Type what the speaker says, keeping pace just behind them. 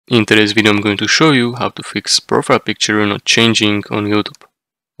In today's video, I'm going to show you how to fix profile picture not changing on YouTube.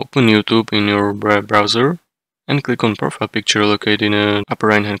 Open YouTube in your browser and click on profile picture located in the upper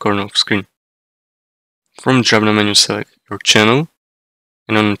right hand corner of the screen. From the drop-down menu, select your channel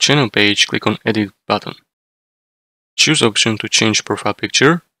and on the channel page, click on Edit button. Choose option to change profile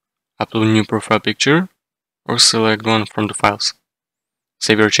picture, upload new profile picture, or select one from the files.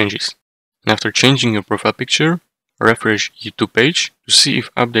 Save your changes. And after changing your profile picture, refresh YouTube page to see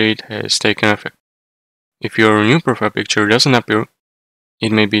if update has taken effect. If your new profile picture doesn't appear,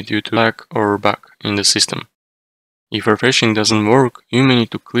 it may be due to lag or bug in the system. If refreshing doesn't work, you may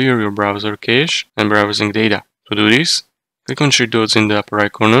need to clear your browser cache and browsing data. To do this, click on three dots in the upper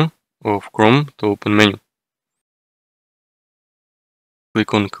right corner of Chrome to open menu.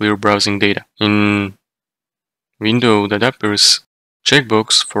 Click on Clear Browsing Data. In window that appears,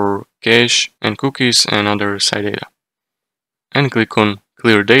 checkbox for cache and cookies and other site data. And click on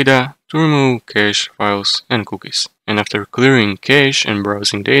Clear Data to remove cache files and cookies. And after clearing cache and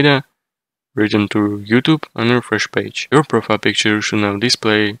browsing data, return to YouTube and refresh page. Your profile picture should now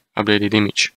display updated image.